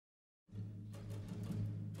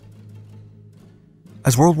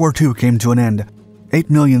As World War II came to an end, 8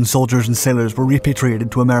 million soldiers and sailors were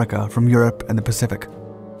repatriated to America from Europe and the Pacific.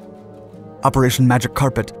 Operation Magic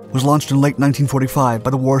Carpet was launched in late 1945 by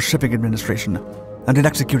the War Shipping Administration, and it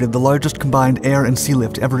executed the largest combined air and sea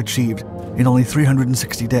lift ever achieved in only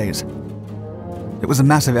 360 days. It was a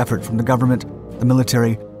massive effort from the government, the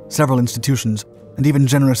military, several institutions, and even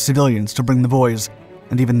generous civilians to bring the boys,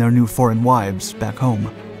 and even their new foreign wives, back home.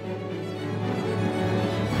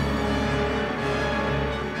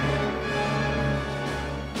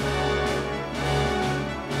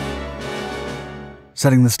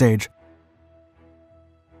 Setting the stage.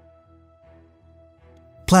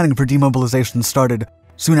 Planning for demobilization started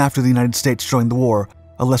soon after the United States joined the war,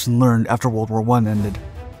 a lesson learned after World War I ended.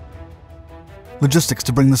 Logistics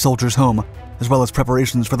to bring the soldiers home, as well as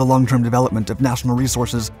preparations for the long-term development of national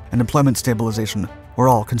resources and employment stabilization, were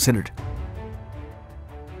all considered.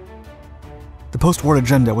 The post-war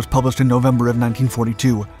agenda was published in November of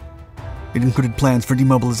 1942. It included plans for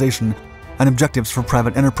demobilization and objectives for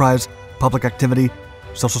private enterprise, public activity,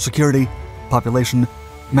 social security, population,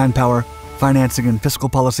 manpower, financing and fiscal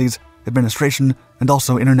policies, administration, and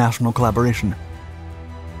also international collaboration.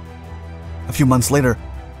 A few months later,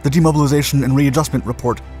 the Demobilization and Readjustment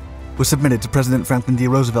Report was submitted to President Franklin D.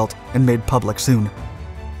 Roosevelt and made public soon.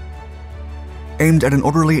 Aimed at an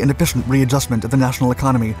orderly and efficient readjustment of the national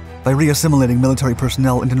economy by reassimilating military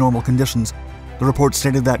personnel into normal conditions, the report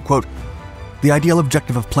stated that, quote, "The ideal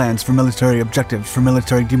objective of plans for military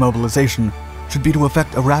demobilization should be to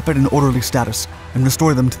effect a rapid and orderly status and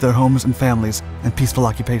restore them to their homes and families and peaceful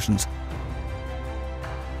occupations."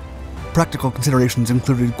 Practical considerations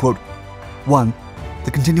included, quote, 1.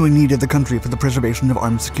 The continuing need of the country for the preservation of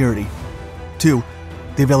armed security. 2.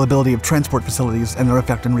 The availability of transport facilities and their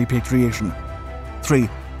effect on repatriation. 3.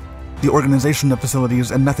 The organization of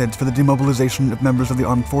facilities and methods for the demobilization of members of the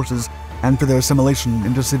armed forces and for their assimilation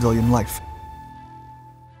into civilian life.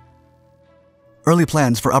 Early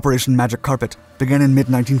plans for Operation Magic Carpet began in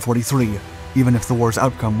mid-1943, even if the war's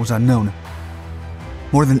outcome was unknown.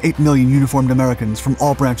 More than 8 million uniformed Americans from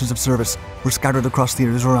all branches of service were scattered across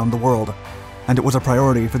theaters around the world, and it was a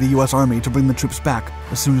priority for the U.S. Army to bring the troops back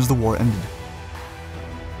as soon as the war ended.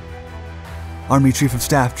 Army Chief of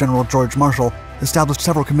Staff General George Marshall established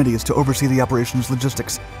several committees to oversee the operation's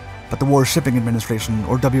logistics, but the War Shipping Administration,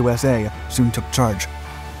 or WSA, soon took charge.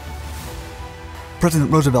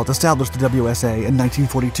 President Roosevelt established the WSA in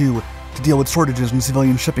 1942 to deal with shortages in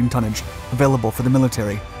civilian shipping tonnage available for the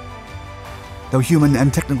military. Though human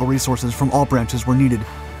and technical resources from all branches were needed,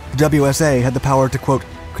 the WSA had the power to, quote,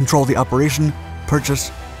 "control the operation,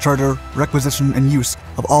 purchase, charter, requisition, and use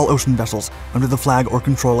of all ocean vessels under the flag or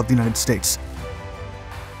control of the United States."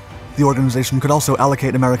 The organization could also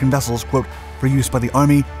allocate American vessels, quote, "for use by the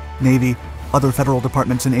Army, Navy, other federal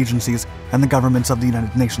departments and agencies, and the governments of the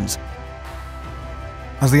United Nations."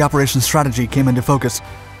 As the operations strategy came into focus,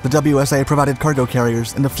 the WSA provided cargo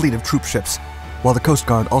carriers and a fleet of troop ships, while the Coast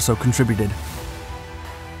Guard also contributed.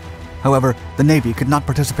 However, the Navy could not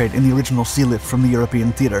participate in the original sealift from the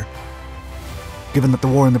European theater. Given that the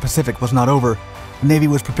war in the Pacific was not over, the Navy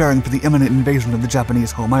was preparing for the imminent invasion of the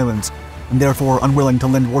Japanese home islands, and therefore unwilling to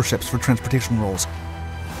lend warships for transportation roles.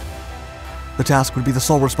 The task would be the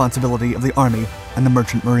sole responsibility of the Army and the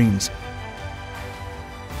Merchant Marines.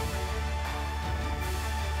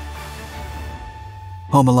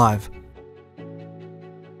 Home alive.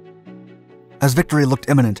 As victory looked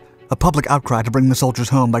imminent, a public outcry to bring the soldiers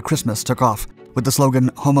home by Christmas took off, with the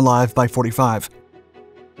slogan, "Home Alive by 45.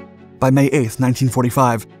 By May 8,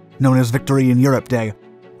 1945, known as Victory in Europe Day,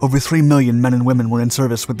 over 3 million men and women were in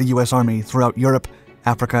service with the U.S. Army throughout Europe,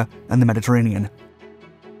 Africa, and the Mediterranean.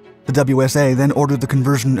 The WSA then ordered the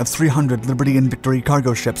conversion of 300 Liberty and Victory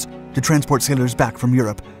cargo ships to transport sailors back from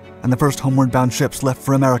Europe, and the first homeward-bound ships left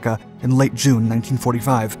for America in late June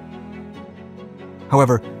 1945.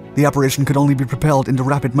 However, the operation could only be propelled into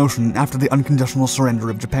rapid motion after the unconditional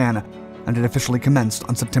surrender of Japan, and it officially commenced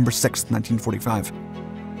on September 6, 1945.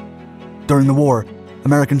 During the war,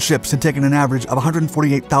 American ships had taken an average of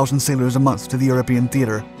 148,000 sailors a month to the European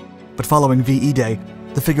theater, but following VE Day,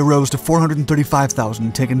 the figure rose to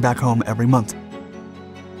 435,000 taken back home every month.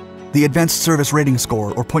 The Advanced Service Rating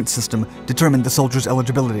Score, or point system, determined the soldiers'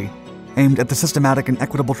 eligibility, aimed at the systematic and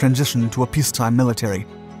equitable transition to a peacetime military.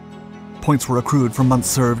 Points were accrued for months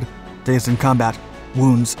served, days in combat,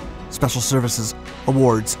 wounds, special services,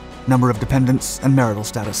 awards, number of dependents, and marital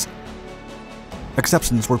status.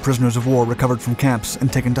 Exceptions were prisoners of war recovered from camps and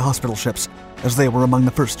taken to hospital ships, as they were among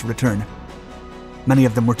the first to return. Many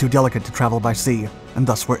of them were too delicate to travel by sea, and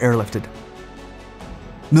thus were airlifted.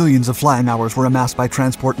 Millions of flying hours were amassed by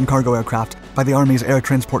transport and cargo aircraft by the Army's Air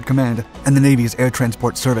Transport Command and the Navy's Air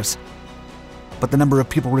Transport Service. But the number of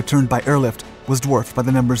people returned by airlift was dwarfed by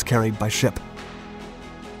the numbers carried by ship.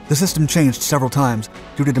 The system changed several times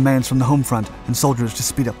due to demands from the home front and soldiers to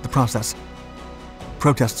speed up the process.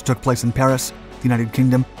 Protests took place in Paris, the United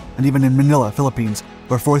Kingdom, and even in Manila, Philippines,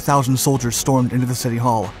 where 4,000 soldiers stormed into the city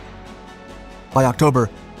hall. By October,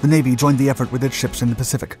 the Navy joined the effort with its ships in the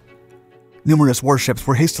Pacific. Numerous warships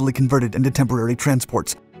were hastily converted into temporary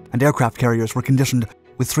transports, and aircraft carriers were conditioned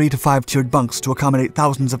with 3 to 5 tiered bunks to accommodate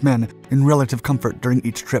thousands of men in relative comfort during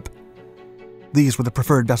each trip. These were the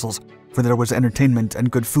preferred vessels, for there was entertainment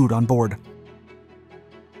and good food on board.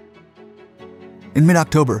 In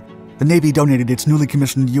mid-October, the Navy donated its newly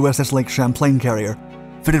commissioned USS Lake Champlain carrier,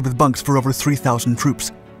 fitted with bunks for over 3,000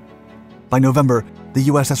 troops. By November, the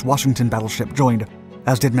USS Washington battleship joined,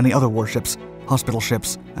 as did many other warships, hospital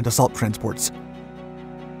ships, and assault transports.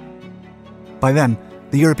 By then,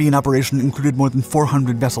 the European operation included more than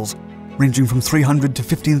 400 vessels, ranging from 300 to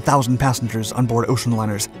 15,000 passengers on board ocean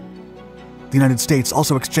liners. The United States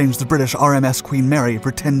also exchanged the British RMS Queen Mary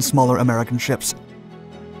for 10 smaller American ships.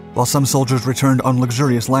 While some soldiers returned on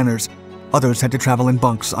luxurious liners, others had to travel in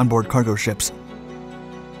bunks on board cargo ships.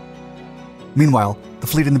 Meanwhile, the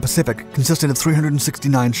fleet in the Pacific consisted of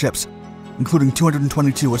 369 ships, including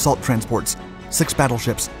 222 assault transports, 6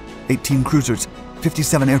 battleships, 18 cruisers,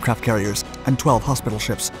 57 aircraft carriers, and 12 hospital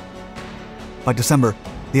ships. By December,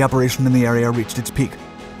 the operation in the area reached its peak,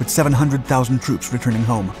 with 700,000 troops returning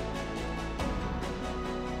home.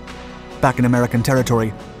 Back in American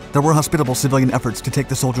territory, there were hospitable civilian efforts to take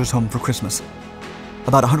the soldiers home for Christmas.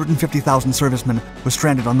 About 150,000 servicemen were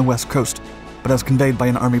stranded on the West Coast, but as conveyed by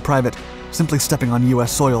an Army private, simply stepping on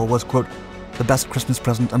U.S. soil was, quote, the best Christmas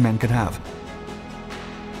present a man could have.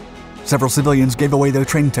 Several civilians gave away their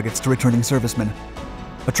train tickets to returning servicemen.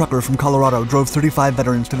 A trucker from Colorado drove 35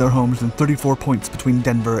 veterans to their homes in 34 points between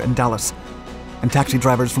Denver and Dallas, and taxi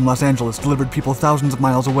drivers from Los Angeles delivered people thousands of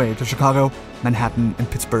miles away to Chicago, Manhattan,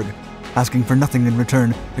 and Pittsburgh, asking for nothing in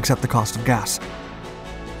return except the cost of gas.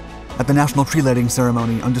 At the national tree-lighting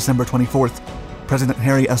ceremony on December 24th, President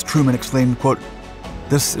Harry S. Truman exclaimed, quote,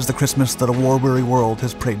 "This is the Christmas that a war-weary world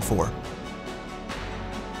has prayed for."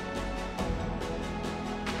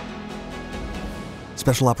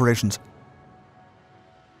 Special Operations.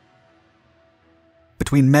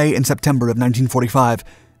 Between May and September of 1945,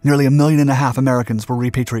 nearly 1.5 million Americans were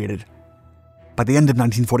repatriated. By the end of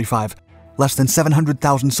 1945, less than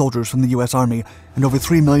 700,000 soldiers from the U.S. Army and over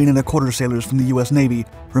 3.25 million sailors from the U.S. Navy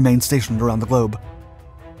remained stationed around the globe.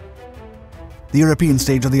 The European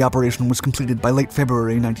stage of the operation was completed by late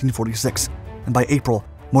February 1946, and by April,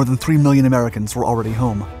 more than 3 million Americans were already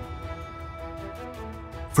home.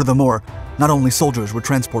 Furthermore, not only soldiers were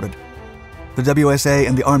transported. The WSA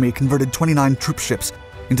and the Army converted 29 troop ships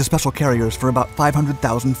into special carriers for about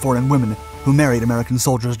 500,000 foreign women who married American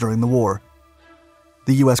soldiers during the war.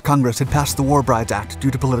 The U.S. Congress had passed the War Brides Act due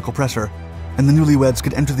to political pressure, and the newlyweds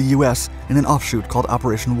could enter the U.S. in an offshoot called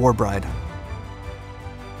Operation War Bride.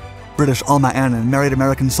 British Alma Annan married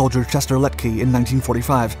American soldier Chester Letke in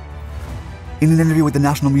 1945. In an interview with the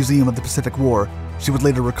National Museum of the Pacific War, she would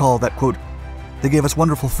later recall that, quote, "They gave us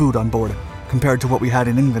wonderful food on board. Compared to what we had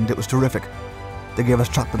in England, it was terrific. They gave us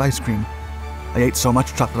chocolate ice cream. I ate so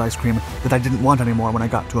much chocolate ice cream that I didn't want any more when I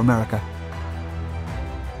got to America."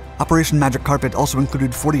 Operation Magic Carpet also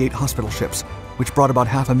included 48 hospital ships, which brought about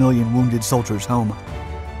 500,000 wounded soldiers home.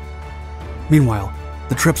 Meanwhile,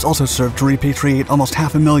 the trips also served to repatriate almost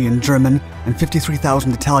 500,000 German and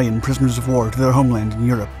 53,000 Italian prisoners of war to their homeland in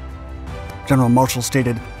Europe. General Marshall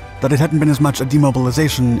stated that it hadn't been as much a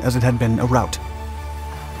demobilization as it had been a rout.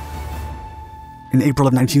 In April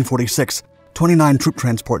of 1946, 29 troop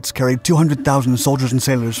transports carried 200,000 soldiers and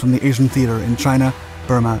sailors from the Asian theater in China,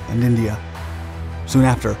 Burma, and India. Soon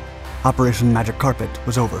after, Operation Magic Carpet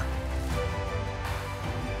was over.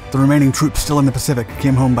 The remaining troops still in the Pacific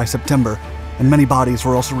came home by September, and many bodies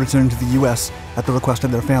were also returned to the U.S. at the request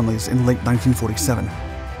of their families in late 1947.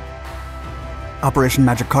 Operation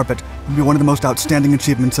Magic Carpet would be one of the most outstanding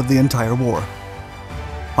achievements of the entire war.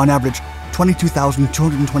 On average,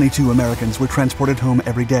 22,222 Americans were transported home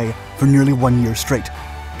every day for nearly 1 year straight,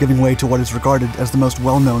 giving way to what is regarded as the most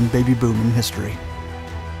well-known baby boom in history.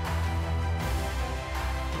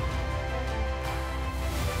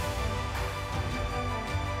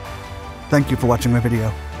 Thank you for watching my video.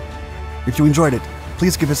 If you enjoyed it,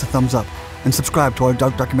 please give us a thumbs up and subscribe to our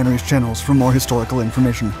Dark Documentaries channels for more historical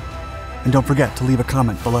information. And don't forget to leave a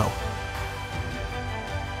comment below.